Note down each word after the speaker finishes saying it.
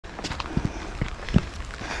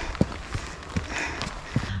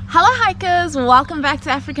Hello hikers, welcome back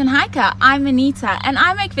to African Hiker. I'm Anita and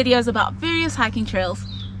I make videos about various hiking trails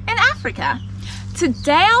in Africa.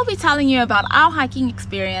 Today I'll be telling you about our hiking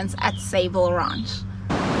experience at SABLE Ranch.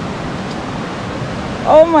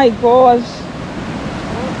 Oh my gosh.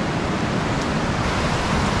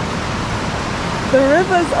 The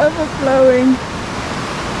river's overflowing.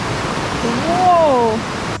 Whoa.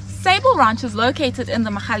 SABLE Ranch is located in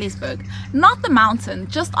the Johannesburg, not the mountain,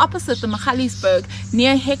 just opposite the Johannesburg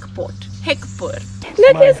near Hekpoort.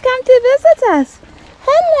 Look who's come to visit us.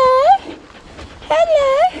 Hello.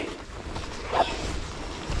 Hello.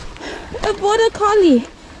 A border collie.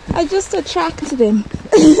 I just attracted him.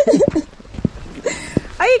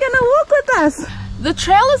 Are you gonna walk with us? The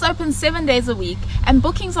trail is open 7 days a week and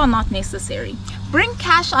bookings are not necessary. Bring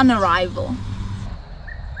cash on arrival.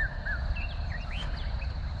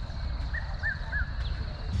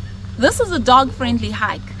 This is a dog-friendly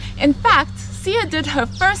hike. In fact, Sia did her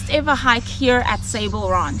first ever hike here at SABLE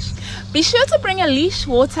Ranch. Be sure to bring a leash,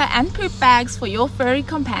 water and poop bags for your furry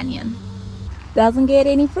companion. Doesn't get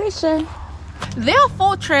any fresher. There are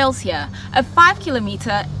 4 trails here, a 5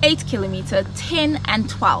 kilometer, 8 kilometer, 10 and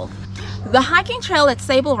 12. The hiking trail at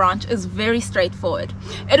SABLE Ranch is very straightforward.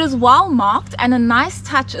 It is well marked and a nice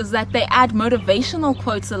touch is that they add motivational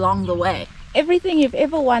quotes along the way. Everything you've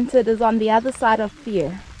ever wanted is on the other side of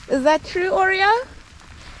fear. Is that true, Oreo?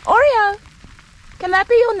 Oreo, can that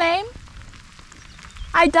be your name?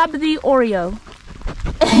 I dub thee Oreo.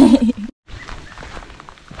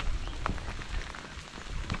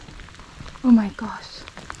 Oh my gosh.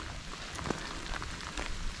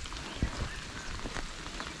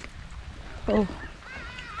 Oh.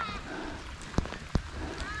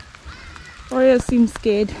 Oreo seems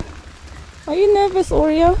scared. Are you nervous,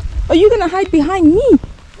 Oreo? Are you gonna hide behind me?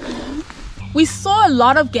 We saw a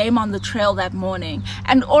lot of game on the trail that morning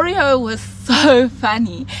and Oreo was so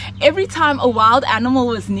funny. Every time a wild animal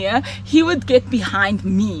was near, he would get behind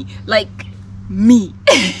me, like me.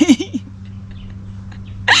 As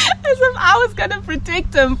if I was gonna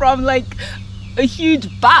protect him from like a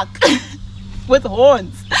huge buck with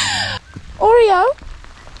horns. Oreo,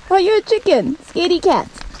 are you a chicken? Scaredy cat.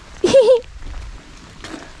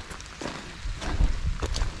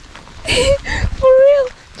 For real.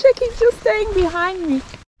 He's just staying behind me.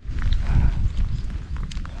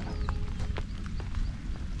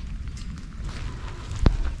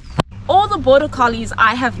 All the border collies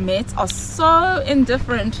I have met are so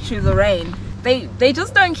indifferent to the rain. They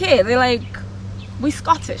just don't care. They're like, we're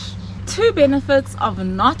Scottish. 2 benefits of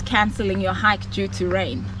not cancelling your hike due to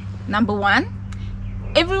rain. Number 1,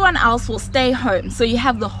 everyone else will stay home, so you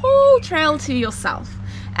have the whole trail to yourself.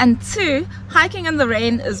 And 2, hiking in the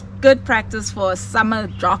rain is good practice for a summer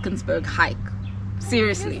Johannesburg hike.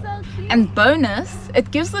 Seriously. And bonus,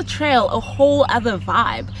 it gives the trail a whole other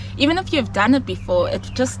vibe. Even if you've done it before, it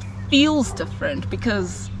just feels different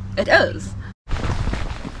because it is.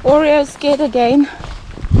 Oreo's scared again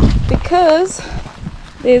because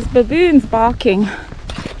there's baboons barking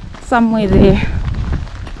somewhere there.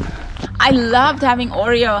 I loved having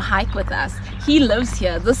Oreo hike with us. He lives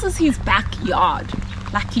here. This is his backyard.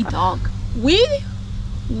 Lucky dog. We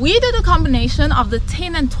did a combination of the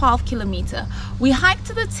 10 and 12 kilometer. We hiked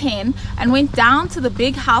to the 10 and went down to the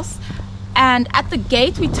big house, and at the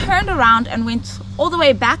gate we turned around and went all the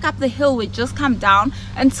way back up the hill we'd just come down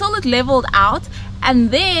until it leveled out,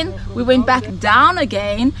 and then we went back down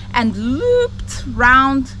again and looped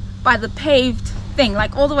round by the paved thing,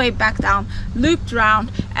 like all the way back down, looped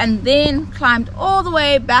round, and then climbed all the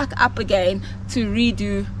way back up again to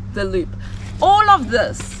redo the loop. All of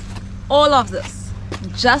this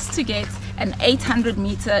just to get an 800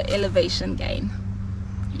 meter elevation gain.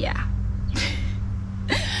 Yeah.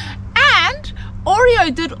 And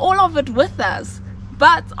Oreo did all of it with us,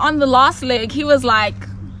 but on the last leg he was like,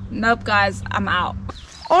 nope guys, I'm out.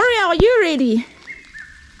 Oreo, are you ready?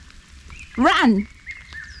 Run.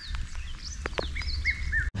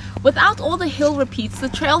 Without all the hill repeats, the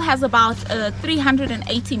trail has about a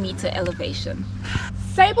 380 meter elevation.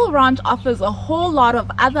 SABLE Ranch offers a whole lot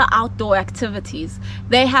of other outdoor activities.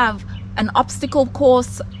 They have an obstacle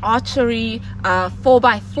course, archery,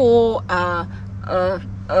 4x4,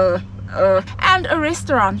 and a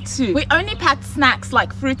restaurant too. We only packed snacks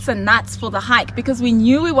like fruits and nuts for the hike because we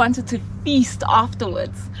knew we wanted to feast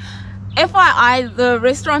afterwards. FYI, the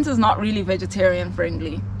restaurant is not really vegetarian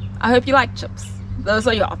friendly. I hope you like chips. Those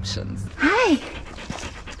are your options. Hi.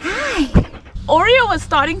 Hi. Oreo was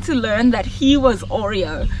starting to learn that he was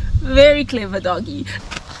Oreo. Very clever doggy.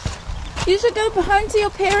 You should go home to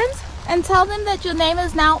your parents and tell them that your name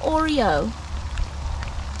is now Oreo.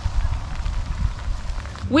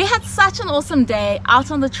 We had such an awesome day out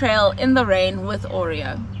on the trail in the rain with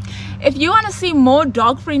Oreo. If you want to see more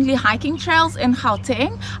dog-friendly hiking trails in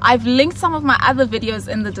Gauteng, I've linked some of my other videos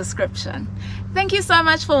in the description. Thank you so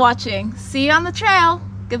much for watching. See you on the trail.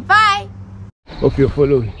 Goodbye. Hope you're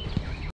following.